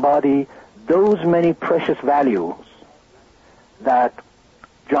to embody those many precious values that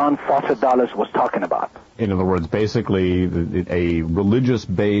John Foster Dulles was talking about. In other words, basically a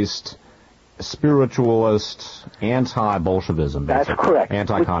religious-based, spiritualist, anti-Bolshevism, basically. That's correct.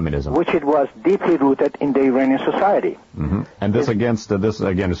 Anti-communism. Which it was deeply rooted in the Iranian society. And this again,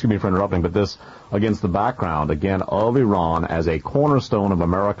 excuse me for interrupting, but this against the background, again, of Iran as a cornerstone of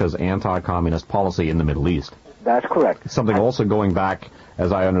America's anti-communist policy in the Middle East. That's correct. Something also going back,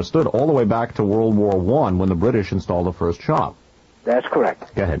 as I understood, all the way back to World War I when the British installed the first Shah. That's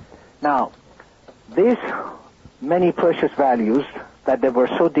correct. Go ahead. Now, these many precious values that they were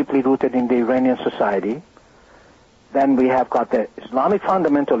so deeply rooted in the Iranian society, then we have got the Islamic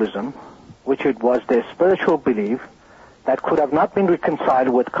fundamentalism, which it was the spiritual belief that could have not been reconciled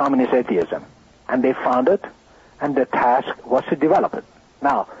with communist atheism. And they found it, and the task was to develop it.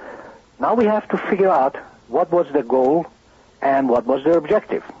 Now we have to figure out what was their goal and what was their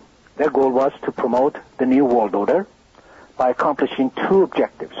objective. Their goal was to promote the New World Order by accomplishing two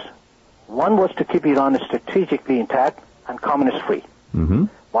objectives. One was to keep Iran strategically intact and communist-free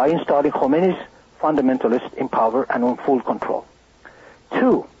by installing Khomeini's fundamentalists in power and in full control.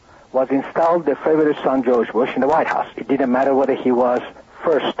 Two was install their favorite son, George Bush, in the White House. It didn't matter whether he was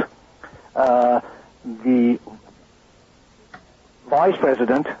first the vice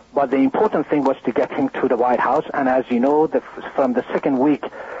president, but the important thing was to get him to the White House. And as you know, from the second week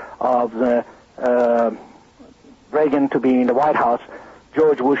of Reagan to be in the White House,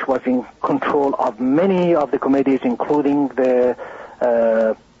 George Bush was in control of many of the committees, including the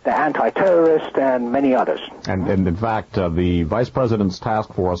anti-terrorist and many others. And in fact, the Vice President's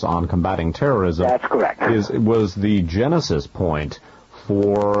task force on combating terrorism, that's correct, was the genesis point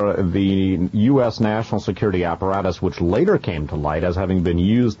for the U.S. national security apparatus, which later came to light as having been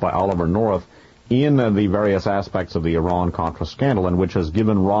used by Oliver North in the various aspects of the Iran-Contra scandal, and which has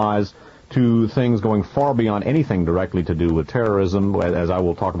given rise to things going far beyond anything directly to do with terrorism, as I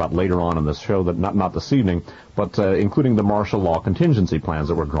will talk about later on in this show, that not this evening, but including the martial law contingency plans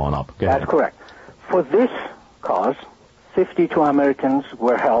that were drawn up. That's correct. For this cause, 52 Americans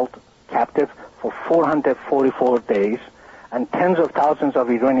were held captive for 444 days, and tens of thousands of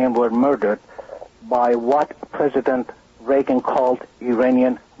Iranians were murdered by what President Reagan called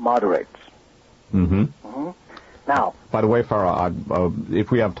Iranian moderates. Now, by the way, Fara, if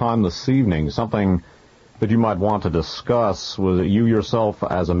we have time this evening, something that you might want to discuss was that you yourself,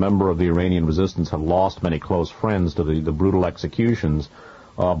 as a member of the Iranian resistance, have lost many close friends to the brutal executions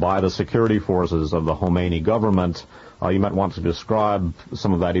by the security forces of the Khomeini government. You might want to describe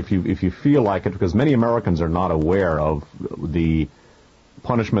some of that if you feel like it, because many Americans are not aware of the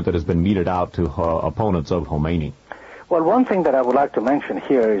punishment that has been meted out to opponents of Khomeini. Well, one thing that I would like to mention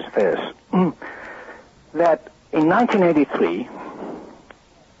here is this, that in 1983,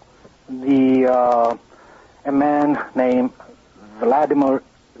 a man named Vladimir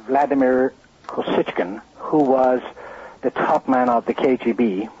Kosygin, who was the top man of the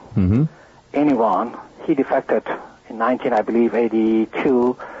KGB in Iran, he defected in 82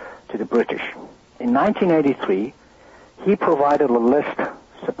 to the British. In 1983, he provided a list,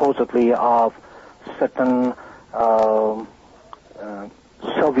 supposedly, of certain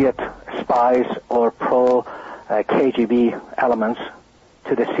Soviet spies or pro-KGB elements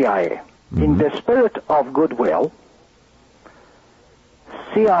to the CIA. In the spirit of goodwill,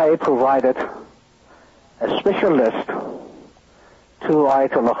 CIA provided a special list to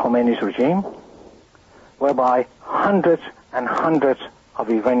Ayatollah Khomeini's regime, whereby hundreds and hundreds of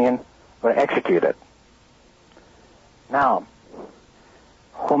Iranians were executed. Now,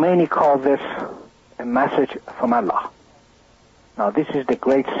 Khomeini called this a message from Allah. Now, this is the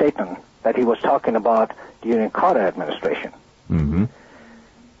great Satan that he was talking about during Carter administration.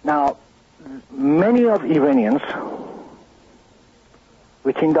 Now, many of Iranians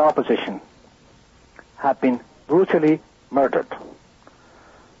within the opposition have been brutally murdered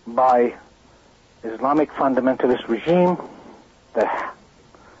by Islamic fundamentalist regime,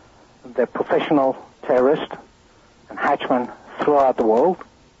 the professional terrorists and henchmen throughout the world,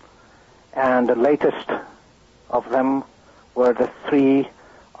 and the latest of them were the three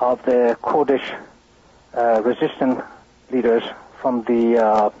of the Kurdish resistance leaders from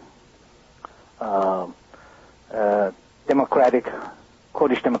the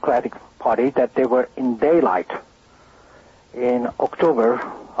Kurdish Democratic Party, that they were in daylight in October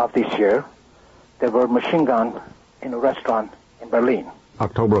of this year. They were machine gunned in a restaurant in Berlin.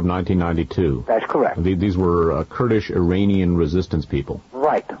 October of 1992. That's correct. These were Kurdish Iranian resistance people.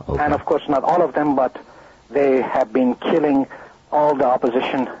 Right. Okay. And of course not all of them, but they have been killing all the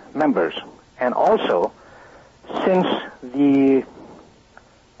opposition members. And also, since the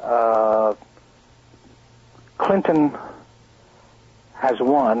Clinton has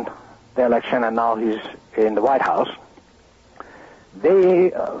won the election and now he's in the White House,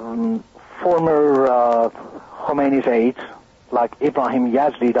 they, former Khomeini's aides, like Ibrahim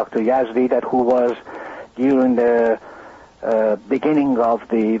Yazdi, Dr. Yazdi, who was during the beginning of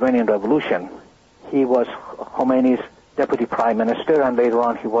the Iranian Revolution, he was Khomeini's deputy prime minister, and later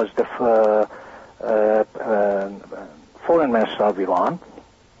on he was the foreign minister of Iran.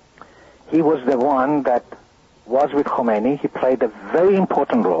 He was the one that was with Khomeini. He played a very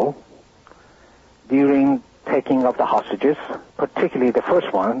important role during taking of the hostages, particularly the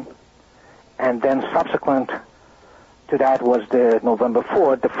first one, and then subsequent to that was the November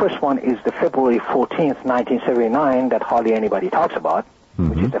 4th. The first one is the February 14th, 1979, that hardly anybody talks about,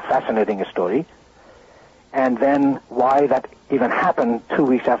 which is a fascinating story. And then why that even happened 2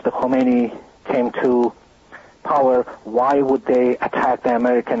 weeks after Khomeini came to power, why would they attack the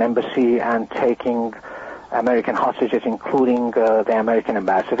American embassy and taking American hostages, including the American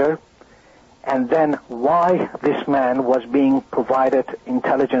ambassador? and then why this man was being provided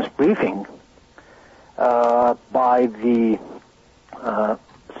intelligence briefing by the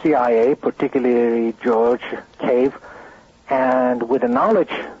CIA, particularly George Cave, and with the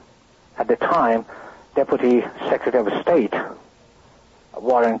knowledge at the time, Deputy Secretary of State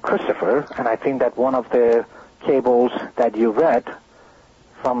Warren Christopher, and I think that one of the cables that you read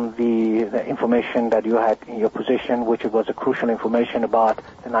from the information that you had in your position, which was a crucial information about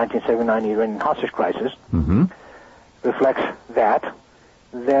the 1979 Iranian hostage crisis, reflects that.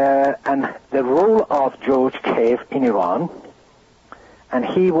 And the role of George Cave in Iran, and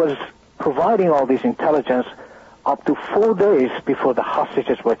he was providing all this intelligence up to 4 days before the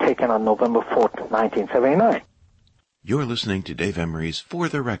hostages were taken on November 4th, 1979. You're listening to Dave Emery's For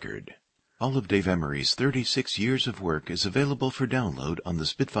the Record. All of Dave Emery's 36 years of work is available for download on the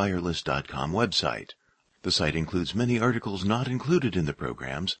SpitfireList.com website. The site includes many articles not included in the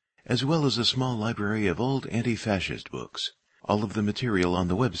programs, as well as a small library of old anti-fascist books. All of the material on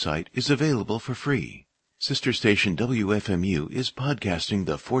the website is available for free. Sister station WFMU is podcasting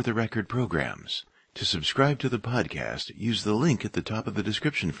the For the Record programs. To subscribe to the podcast, use the link at the top of the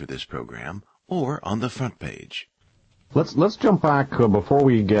description for this program or on the front page. Let's jump back before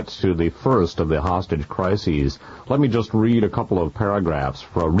we get to the first of the hostage crises. Let me just read a couple of paragraphs,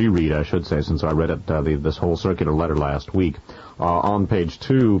 for a reread, I should say, since I read it this whole circular letter last week. On page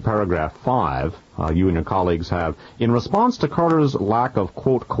 2, paragraph 5, you and your colleagues have, in response to Carter's lack of,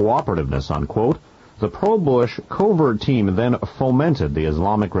 quote, cooperativeness, unquote, the pro-Bush covert team then fomented the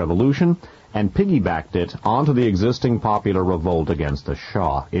Islamic Revolution and piggybacked it onto the existing popular revolt against the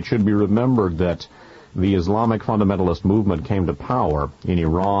Shah. It should be remembered that the Islamic fundamentalist movement came to power in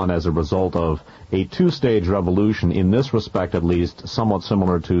Iran as a result of a two-stage revolution, in this respect at least, somewhat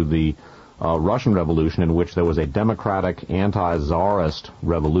similar to the Russian Revolution, in which there was a democratic anti-Tsarist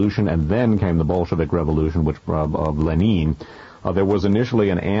revolution, and then came the Bolshevik Revolution, which of Lenin. There was initially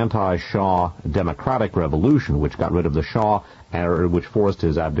an anti-Shah democratic revolution, which got rid of the Shah, which forced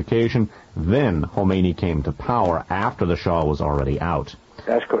his abdication. Then Khomeini came to power after the Shah was already out.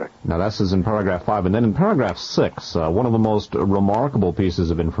 That's correct. Now, this is in paragraph 5. And then in paragraph 6, one of the most remarkable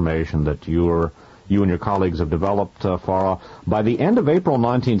pieces of information that you and your colleagues have developed, Fara, by the end of April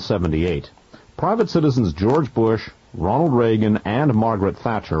 1978, private citizens George Bush, Ronald Reagan, and Margaret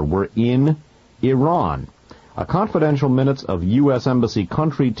Thatcher were in Iran. A confidential minutes of U.S. Embassy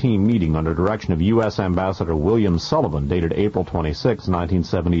country team meeting under direction of U.S. Ambassador William Sullivan, dated April 26,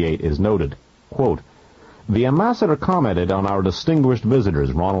 1978, is noted, quote, the ambassador commented on our distinguished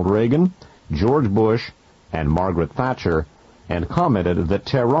visitors, Ronald Reagan, George Bush, and Margaret Thatcher, and commented that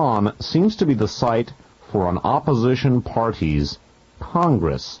Tehran seems to be the site for an opposition party's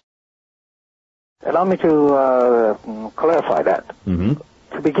Congress. Allow me to clarify that.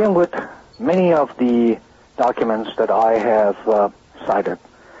 To begin with, many of the documents that I have cited,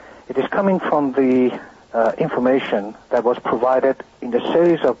 it is coming from the information that was provided in the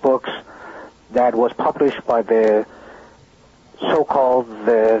series of books that was published by the so-called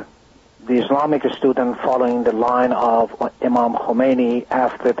the Islamic student following the line of Imam Khomeini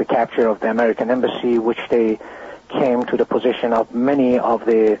after the capture of the American embassy, which they came to the position of many of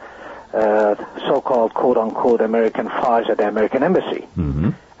the so-called quote-unquote American files at the American embassy.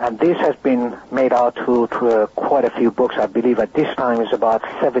 And this has been made out to quite a few books. I believe at this time is about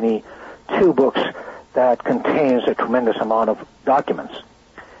 72 books that contains a tremendous amount of documents.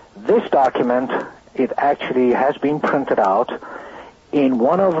 This document, it actually has been printed out in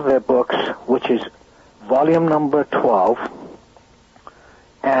one of the books, which is volume number 12,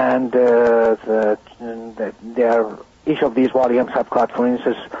 and each of these volumes have got, for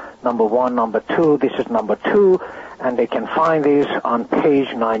instance, number 1, number 2, this is number 2, and they can find these on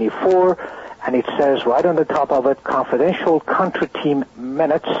page 94, and it says right on the top of it, confidential country team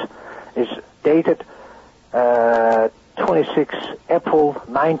minutes, is dated 26 April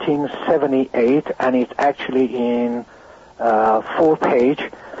 1978, and it's actually in 4-page,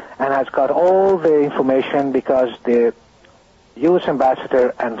 and has got all the information because the U.S.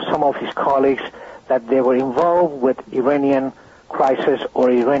 ambassador and some of his colleagues that they were involved with Iranian crisis or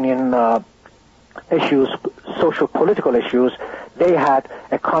Iranian issues, social political issues. They had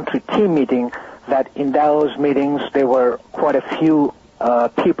a country team meeting that in those meetings there were quite a few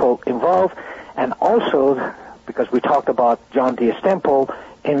people involved, and also because we talked about John D. Stemple,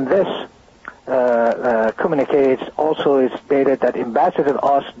 in this communique also is stated that Ambassador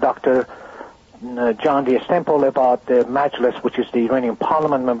asked Dr. John D. Stemple about the Majlis, which is the Iranian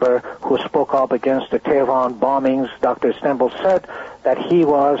parliament member who spoke up against the Tehran bombings. Dr. Stemple said that he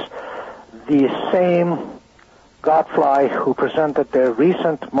was the same Godfly, who presented their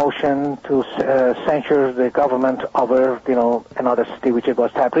recent motion to censure the government over, another city, which it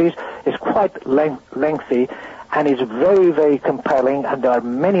was Tabriz, is quite lengthy, and is very, very compelling, and there are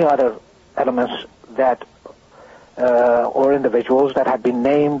many other elements that, or individuals that have been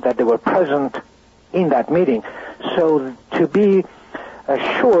named that they were present in that meeting. So to be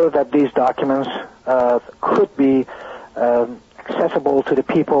sure that these documents could be accessible to the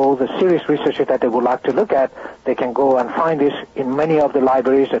people, the serious researchers that they would like to look at, they can go and find this in many of the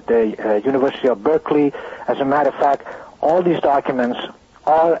libraries at the University of Berkeley. As a matter of fact, all these documents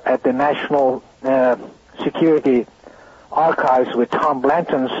are at the National Security Archives with Tom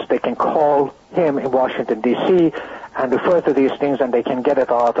Blanton's. They can call him in Washington, D.C., and refer to these things, and they can get it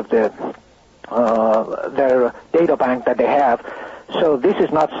out of their data bank that they have. So this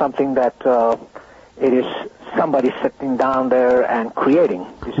is not something that it is somebody sitting down there and creating.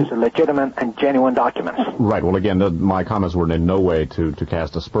 This is a legitimate and genuine document. Right. Well, again, my comments were in no way to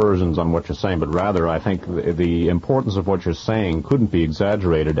cast aspersions on what you're saying, but rather I think the importance of what you're saying couldn't be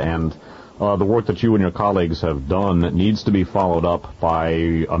exaggerated, and the work that you and your colleagues have done needs to be followed up by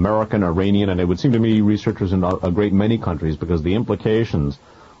American, Iranian, and it would seem to me researchers in a great many countries, because the implications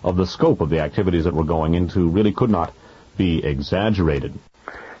of the scope of the activities that we're going into really could not be exaggerated.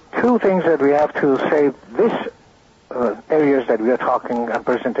 Two things that we have to say. This areas that we are talking and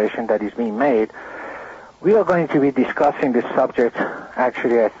presentation that is being made, we are going to be discussing this subject,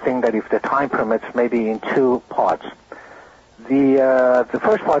 actually, I think that if the time permits, maybe in two parts. The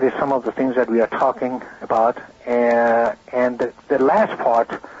first part is some of the things that we are talking about, and the last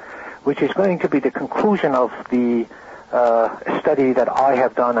part, which is going to be the conclusion of the study that I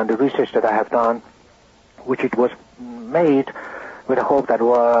have done and the research that I have done, which it was made with the hope that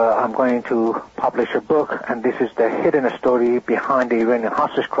I'm going to publish a book, and this is the hidden story behind the Iranian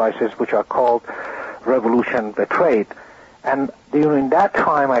hostage crisis, which are called Revolution Betrayed. And during that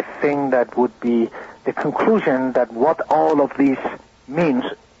time, I think that would be the conclusion that what all of these means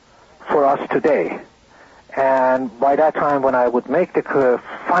for us today. And by that time, when I would make the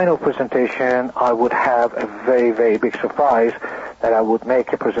final presentation, I would have a very, very big surprise that I would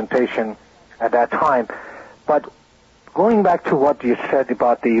make a presentation at that time. But going back to what you said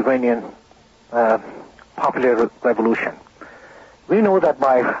about the Iranian popular revolution, we know that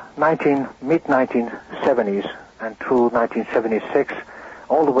by mid-1970s and through 1976,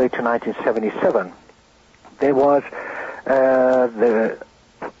 all the way to 1977, there was the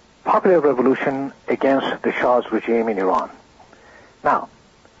popular revolution against the Shah's regime in Iran. Now,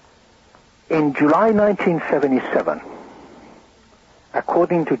 in July 1977,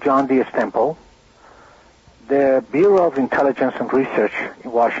 according to John D. Stemple, the Bureau of Intelligence and Research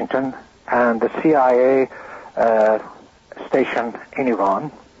in Washington and the CIA station in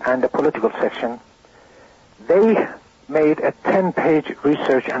Iran and the political section, they made a 10-page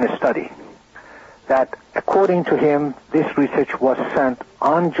research and a study that, according to him, this research was sent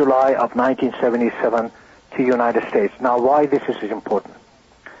on July of 1977 to the United States. Now, why this is important?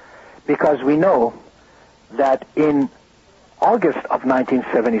 Because we know that in August of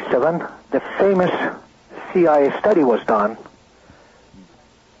 1977, the famous CIA study was done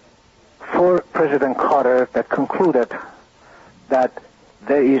for President Carter that concluded that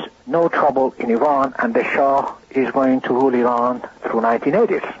there is no trouble in Iran and the Shah is going to rule Iran through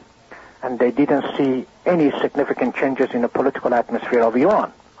 1980s. And they didn't see any significant changes in the political atmosphere of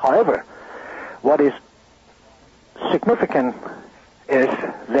Iran. However, what is significant is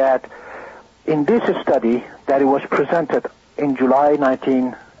that in this study that it was presented in July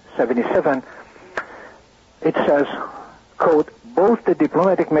 1977, it says, quote, both the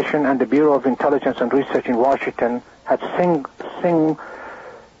diplomatic mission and the Bureau of Intelligence and Research in Washington had signaled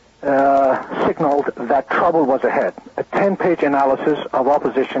that trouble was ahead. A 10-page analysis of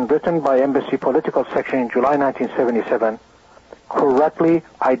opposition written by Embassy Political Section in July 1977 correctly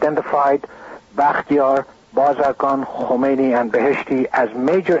identified Bakhtiar, Bazargan, Khomeini, and Beheshti as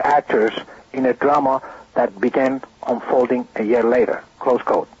major actors in a drama that began unfolding a year later. Close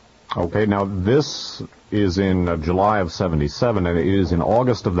quote. Okay, now this is in July of 77, and it is in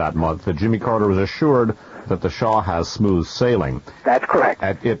August of that month that Jimmy Carter was assured that the Shah has smooth sailing. That's correct.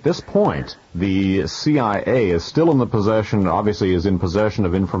 At this point, the CIA is still in the possession, obviously is in possession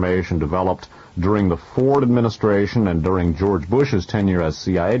of information developed during the Ford administration and during George Bush's tenure as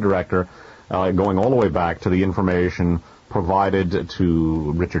CIA director, going all the way back to the information provided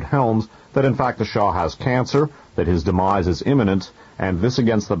to Richard Helms that in fact the Shah has cancer, that his demise is imminent, and this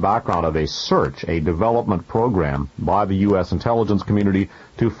against the background of a search, a development program by the U.S. intelligence community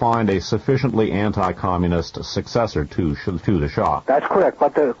to find a sufficiently anti-communist successor to the Shah. That's correct,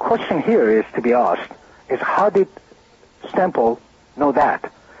 but the question here is to be asked is how did Stemple know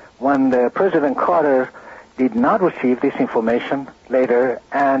that when the President Carter did not receive this information later,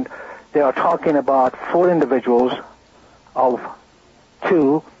 and they are talking about 4 individuals of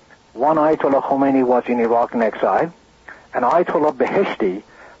 2. One, Ayatollah Khomeini, was in Iraq in exile, and Ayatollah Beheshti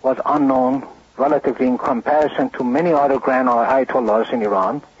was unknown relatively in comparison to many other grand Ayatollahs in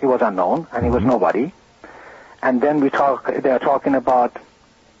Iran. He was unknown, and he was nobody. And then they are talking about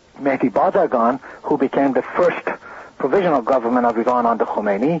Mehdi Bazargan, who became the first provisional government of Iran under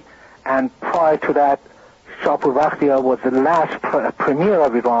Khomeini, and prior to that, Shahpur Bakhtiar was the last premier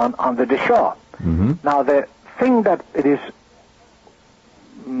of Iran under the Shah. Now, the thing that it is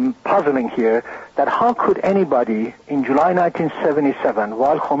puzzling here, that how could anybody in July 1977,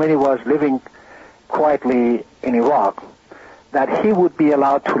 while Khomeini was living quietly in Iraq, that he would be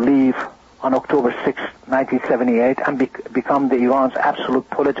allowed to leave on October 6, 1978, and become the Iran's absolute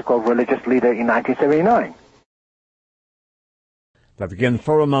political religious leader in 1979. That again,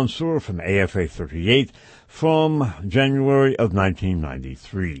 Fara Mansoor from AFA 38 from January of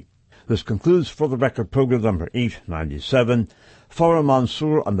 1993. This concludes For the Record program number 897, Fara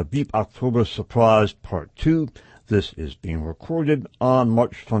Mansoor on the Beep October Surprise Part 2. This is being recorded on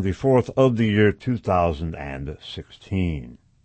March 24th of the year 2016.